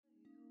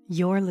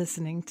You're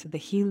listening to The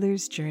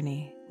Healer's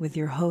Journey with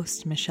your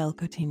host, Michelle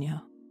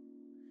Coutinho.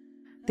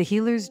 The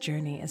Healer's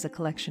Journey is a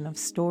collection of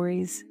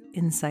stories,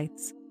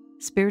 insights,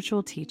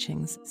 spiritual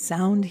teachings,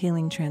 sound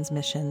healing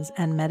transmissions,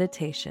 and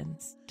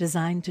meditations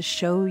designed to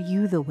show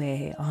you the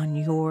way on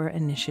your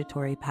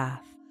initiatory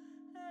path.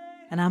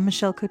 And I'm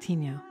Michelle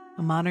Coutinho,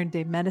 a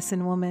modern-day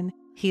medicine woman,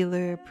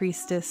 healer,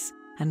 priestess,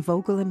 and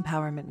vocal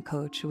empowerment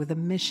coach with a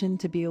mission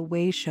to be a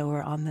way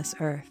shower on this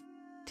earth,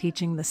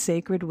 teaching the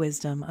sacred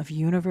wisdom of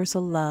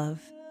universal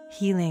love,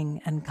 healing,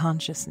 and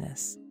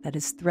consciousness that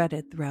is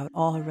threaded throughout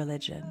all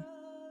religion.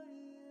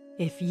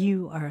 If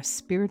you are a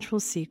spiritual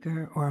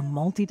seeker or a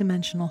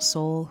multidimensional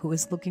soul who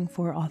is looking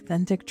for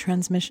authentic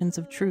transmissions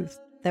of truth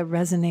that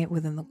resonate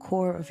within the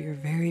core of your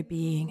very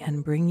being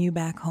and bring you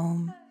back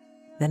home,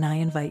 then I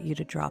invite you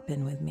to drop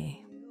in with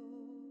me.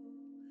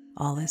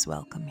 All is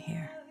welcome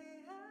here.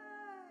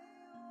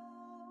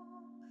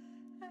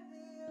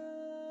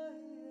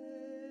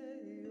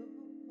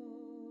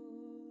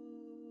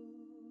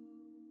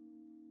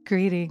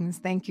 Greetings.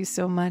 Thank you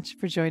so much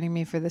for joining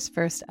me for this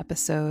first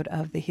episode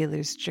of The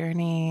Healer's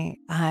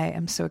Journey. I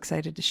am so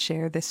excited to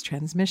share this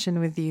transmission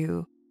with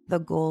you, the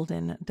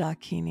Golden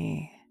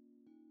Dakini.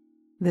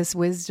 This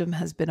wisdom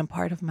has been a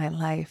part of my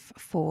life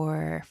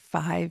for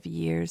 5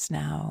 years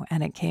now,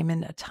 and it came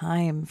in a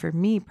time for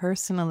me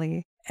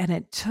personally, and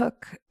it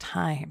took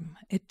time.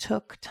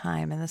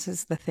 And this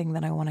is the thing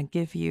that I want to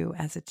give you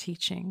as a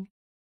teaching.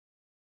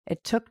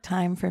 It took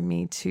time for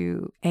me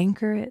to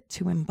anchor it,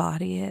 to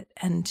embody it,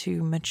 and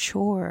to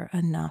mature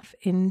enough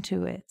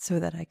into it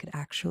so that I could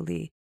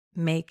actually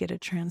make it a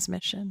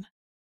transmission.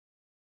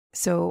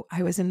 So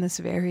I was in this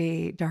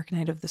very dark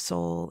night of the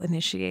soul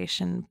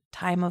initiation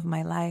time of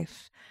my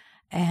life,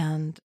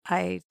 and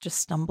I just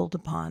stumbled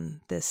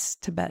upon this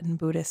Tibetan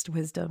Buddhist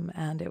wisdom,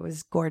 and it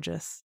was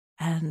gorgeous,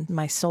 and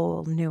my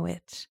soul knew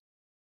it.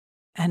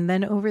 And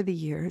then over the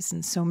years,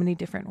 in so many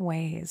different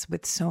ways,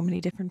 with so many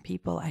different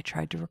people, I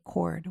tried to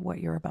record what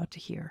you're about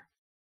to hear.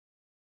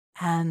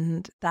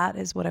 And that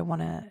is what I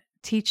want to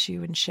teach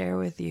you and share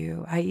with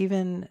you. I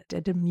even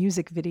did a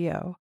music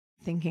video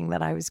thinking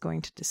that I was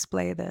going to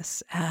display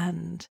this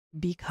and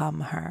become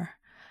her.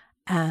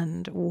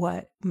 And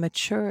what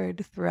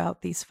matured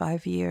throughout these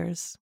 5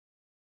 years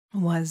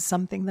was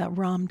something that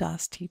Ram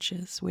Dass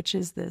teaches, which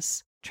is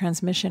this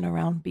transmission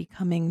around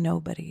becoming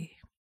nobody.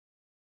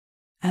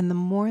 And the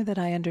more that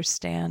I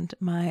understand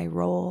my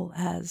role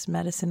as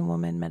medicine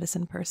woman,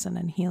 medicine person,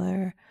 and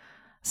healer,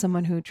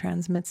 someone who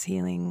transmits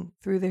healing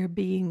through their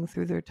being,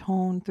 through their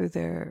tone, through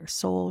their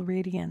soul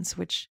radiance,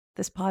 which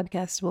this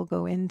podcast will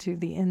go into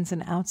the ins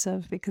and outs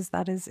of, because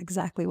that is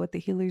exactly what the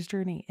healer's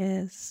journey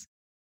is.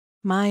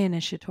 My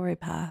initiatory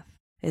path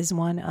is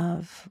one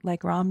of,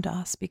 like Ram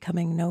Dass,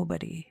 becoming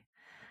nobody.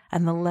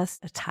 And the less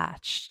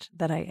attached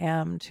that I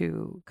am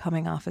to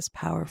coming off as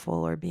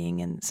powerful or being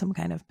in some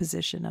kind of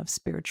position of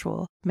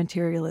spiritual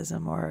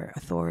materialism or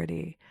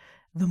authority,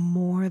 the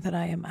more that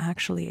I am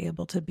actually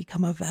able to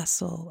become a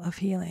vessel of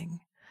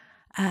healing.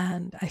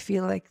 And I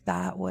feel like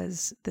that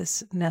was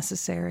this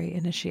necessary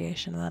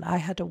initiation that I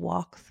had to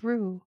walk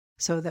through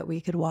so that we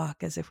could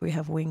walk as if we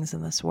have wings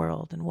in this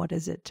world. And what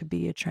is it to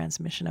be a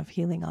transmission of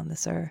healing on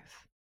this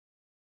earth?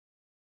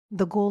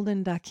 The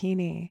Golden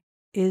Dakini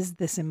is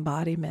this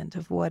embodiment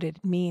of what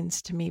it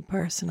means to me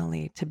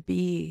personally to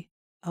be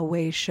a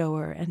way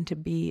shower and to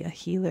be a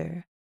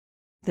healer.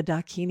 The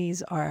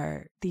Dakinis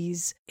are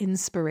these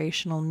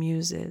inspirational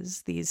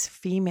muses, these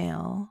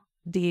female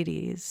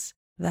deities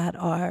that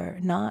are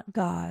not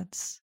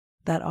gods,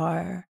 that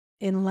are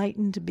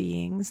enlightened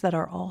beings, that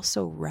are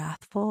also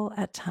wrathful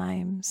at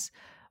times,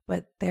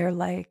 but they're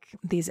like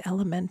these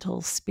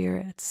elemental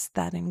spirits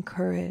that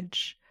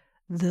encourage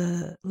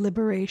the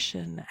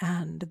liberation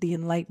and the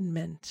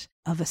enlightenment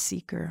of a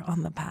seeker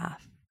on the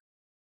path.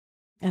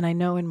 And I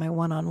know in my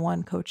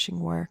one-on-one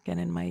coaching work and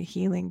in my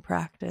healing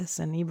practice,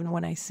 and even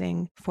when I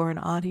sing for an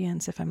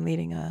audience, if I'm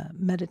leading a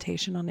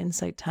meditation on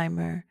Insight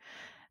Timer,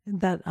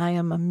 that I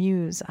am a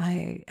muse.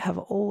 I have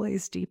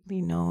always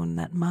deeply known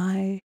that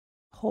my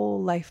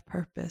whole life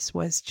purpose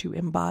was to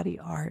embody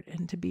art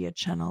and to be a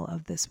channel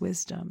of this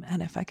wisdom.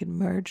 And if I could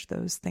merge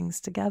those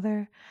things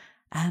together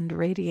and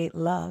radiate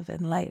love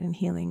and light and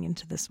healing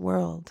into this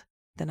world,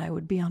 then I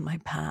would be on my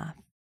path.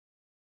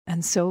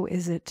 And so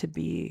is it to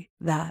be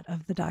that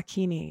of the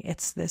Dakini.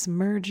 It's this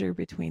merger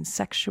between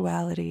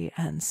sexuality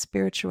and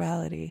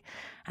spirituality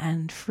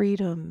and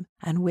freedom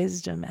and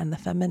wisdom and the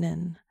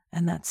feminine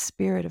and that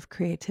spirit of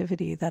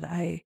creativity that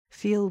I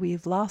feel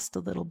we've lost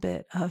a little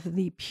bit of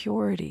the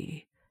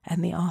purity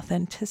and the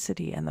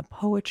authenticity and the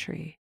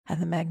poetry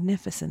and the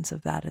magnificence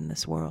of that in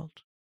this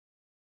world.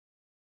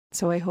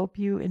 So I hope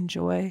you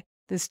enjoy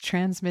this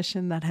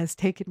transmission that has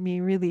taken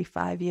me really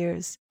 5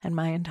 years and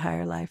my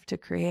entire life to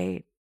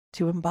create,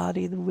 to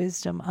embody the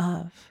wisdom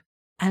of,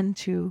 and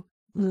to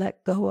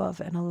let go of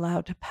and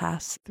allow to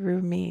pass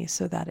through me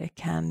so that it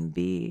can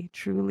be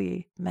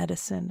truly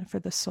medicine for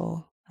the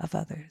soul of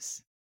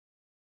others.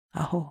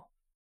 Aho.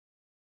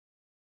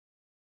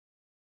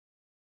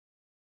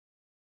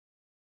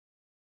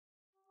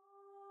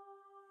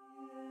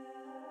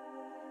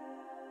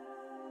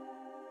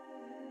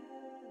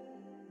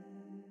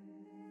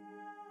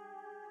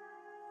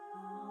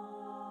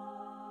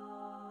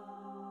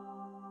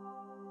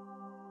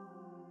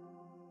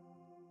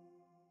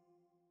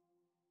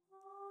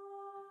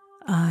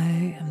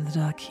 I am the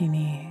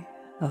Dakini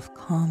of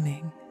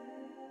calming,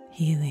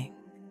 healing,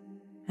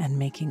 and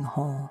making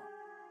whole.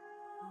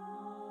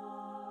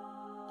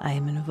 I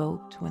am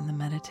invoked when the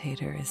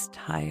meditator is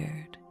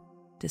tired,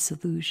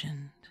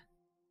 disillusioned,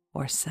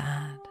 or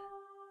sad.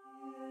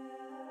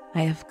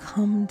 I have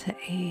come to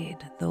aid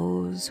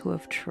those who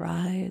have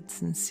tried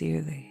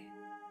sincerely,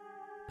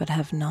 but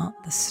have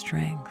not the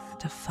strength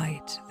to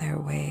fight their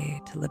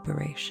way to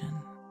liberation.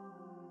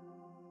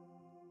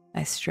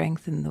 I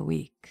strengthen the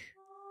weak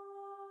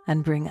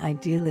and bring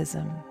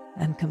idealism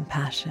and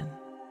compassion.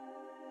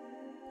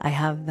 I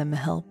have them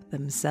help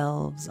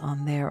themselves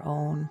on their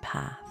own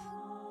path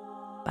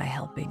by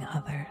helping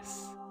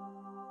others.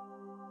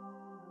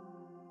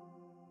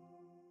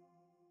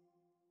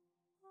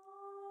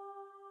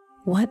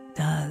 What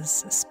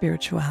does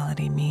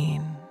spirituality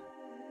mean?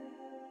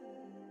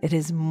 It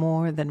is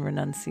more than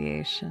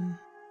renunciation,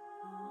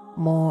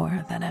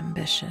 more than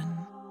ambition,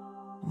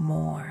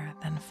 more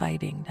than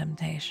fighting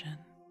temptation.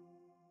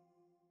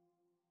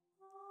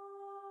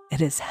 It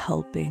is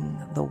helping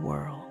the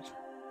world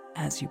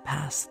as you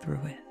pass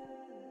through it.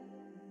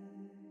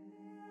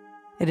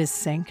 It is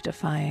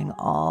sanctifying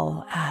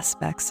all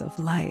aspects of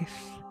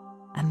life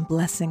and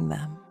blessing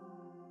them.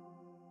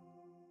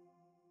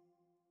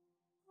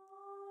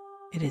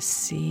 It is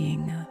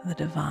seeing the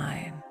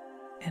divine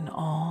in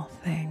all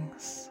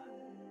things.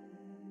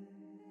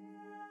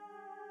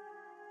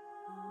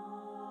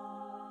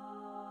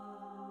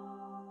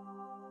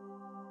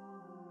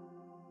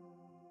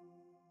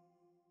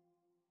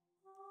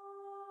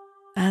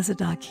 As a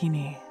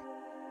Dakini,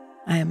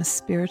 I am a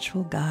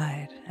spiritual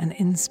guide and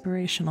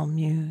inspirational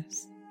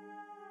muse.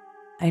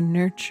 I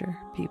nurture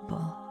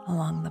people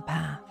along the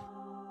path.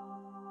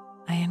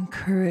 I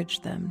encourage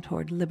them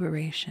toward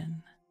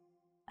liberation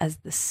as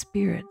the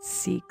spirit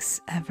seeks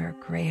ever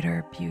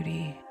greater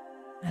beauty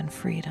and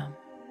freedom.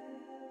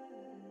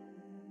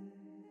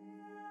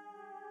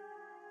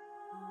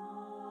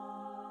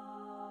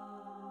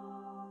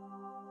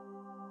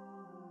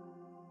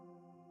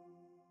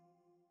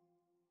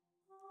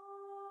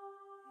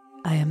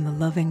 I am the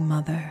loving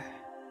mother,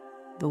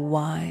 the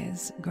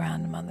wise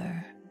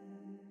grandmother,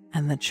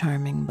 and the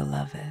charming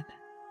beloved.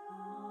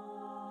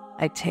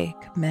 I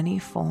take many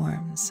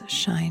forms,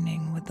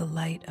 shining with the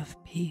light of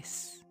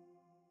peace.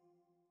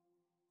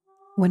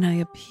 When I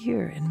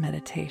appear in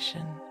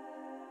meditation,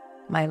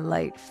 my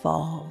light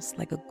falls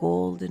like a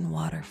golden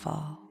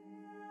waterfall,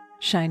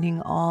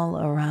 shining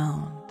all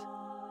around,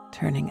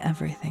 turning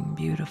everything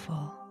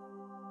beautiful.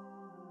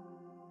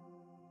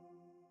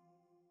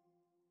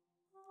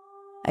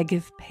 I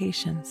give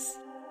patience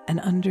and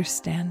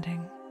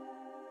understanding,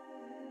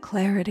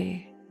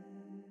 clarity,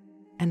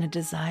 and a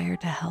desire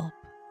to help.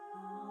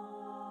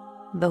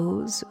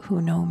 Those who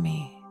know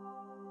me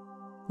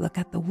look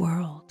at the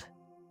world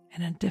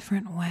in a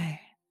different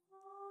way.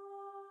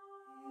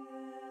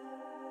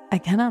 I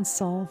cannot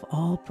solve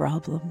all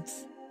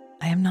problems.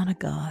 I am not a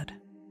god,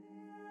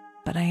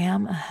 but I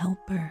am a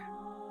helper,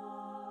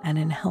 and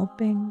in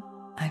helping,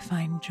 I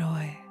find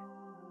joy.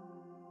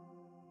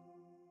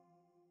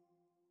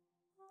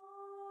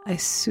 I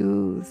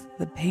soothe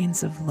the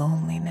pains of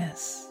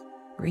loneliness,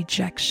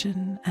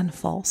 rejection, and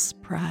false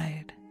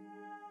pride.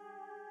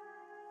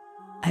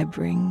 I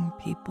bring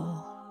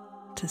people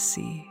to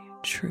see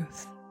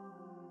truth.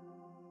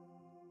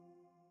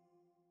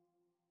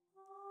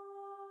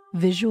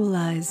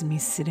 Visualize me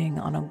sitting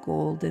on a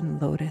golden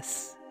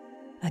lotus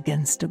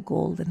against a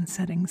golden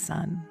setting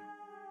sun.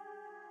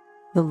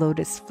 The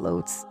lotus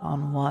floats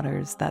on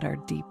waters that are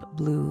deep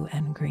blue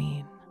and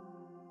green.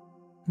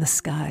 The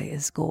sky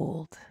is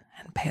gold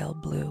and pale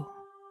blue.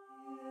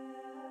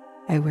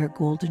 I wear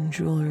golden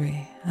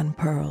jewelry and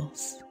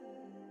pearls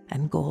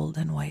and gold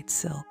and white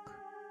silk.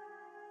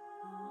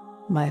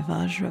 My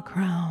Vajra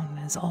crown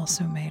is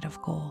also made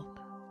of gold.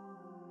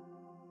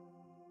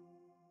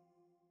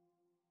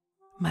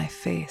 My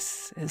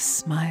face is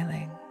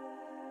smiling,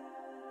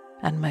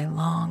 and my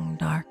long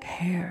dark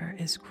hair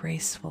is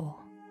graceful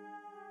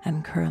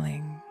and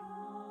curling.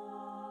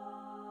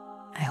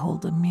 I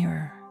hold a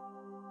mirror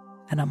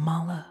and a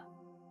mala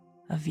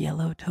of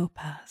yellow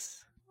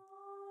topaz.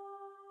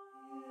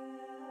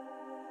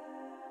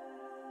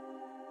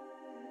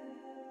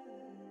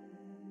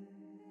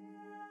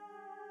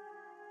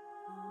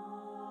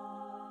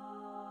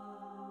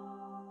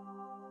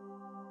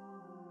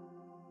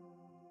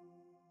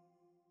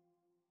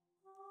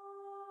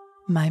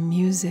 My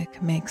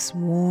music makes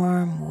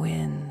warm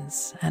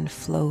winds and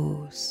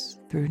flows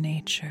through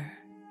nature,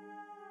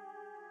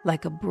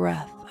 like a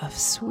breath of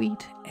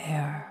sweet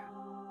air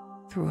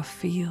through a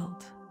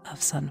field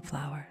of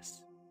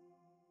sunflowers.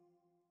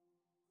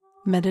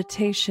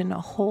 Meditation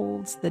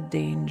holds the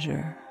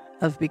danger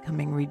of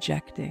becoming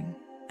rejecting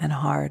and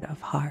hard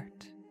of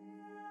heart,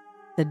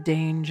 the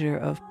danger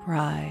of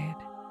pride,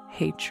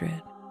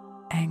 hatred,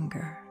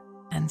 anger,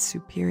 and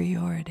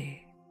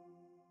superiority.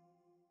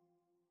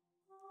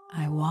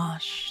 I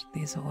wash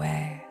these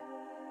away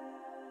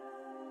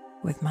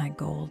with my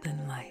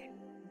golden light.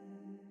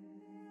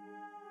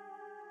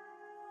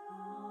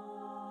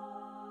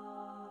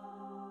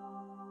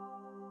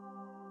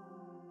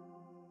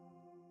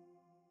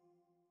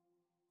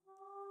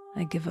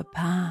 I give a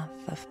path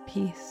of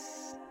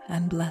peace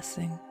and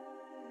blessing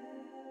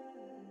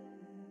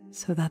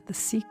so that the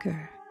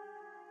seeker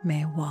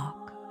may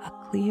walk a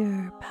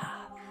clear path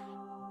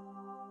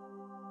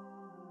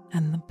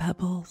and the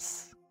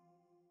pebbles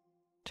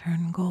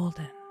turn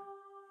golden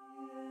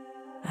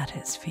at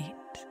his feet.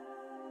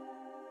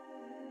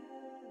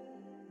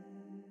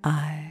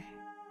 I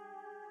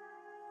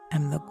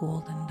am the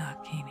Golden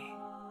Dakini.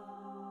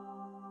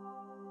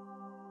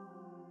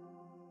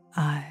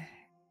 I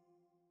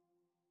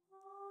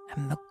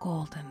am the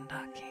Golden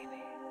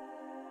Dakini.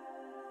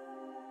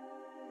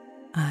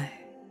 I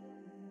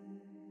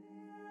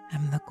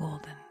am the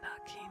Golden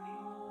Dakini.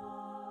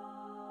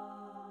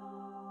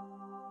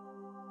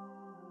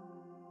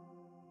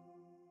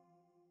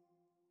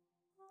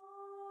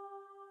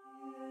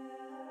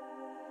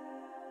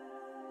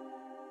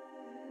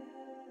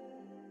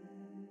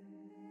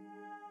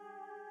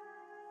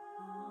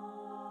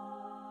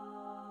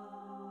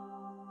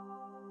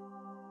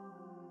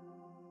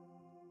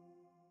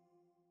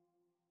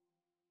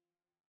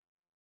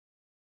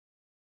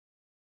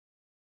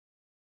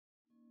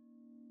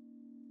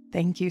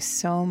 Thank you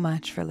so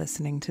much for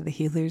listening to The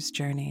Healer's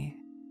Journey.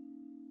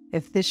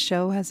 If this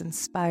show has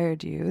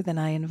inspired you, then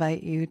I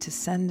invite you to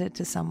send it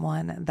to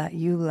someone that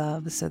you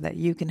love so that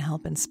you can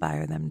help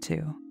inspire them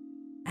too.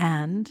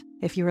 And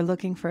if you are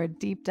looking for a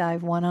deep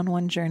dive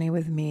one-on-one journey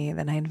with me,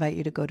 then I invite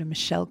you to go to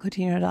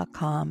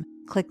michellecotino.com,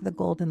 click the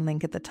golden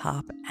link at the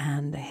top,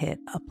 and hit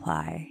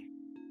apply.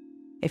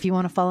 If you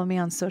want to follow me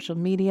on social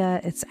media,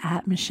 it's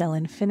at Michelle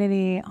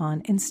Infinity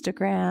on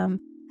Instagram.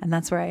 And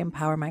that's where I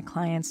empower my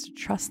clients to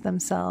trust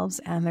themselves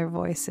and their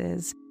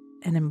voices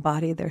and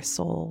embody their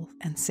soul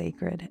and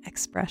sacred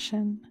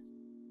expression.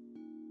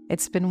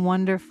 It's been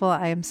wonderful.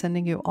 I am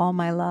sending you all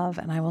my love,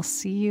 and I will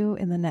see you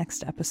in the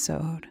next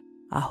episode.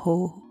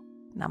 Aho,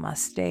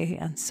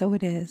 namaste, and so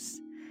it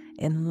is.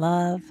 In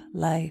love,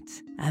 light,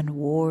 and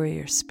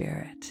warrior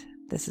spirit,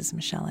 this is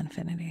Michelle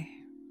Infinity.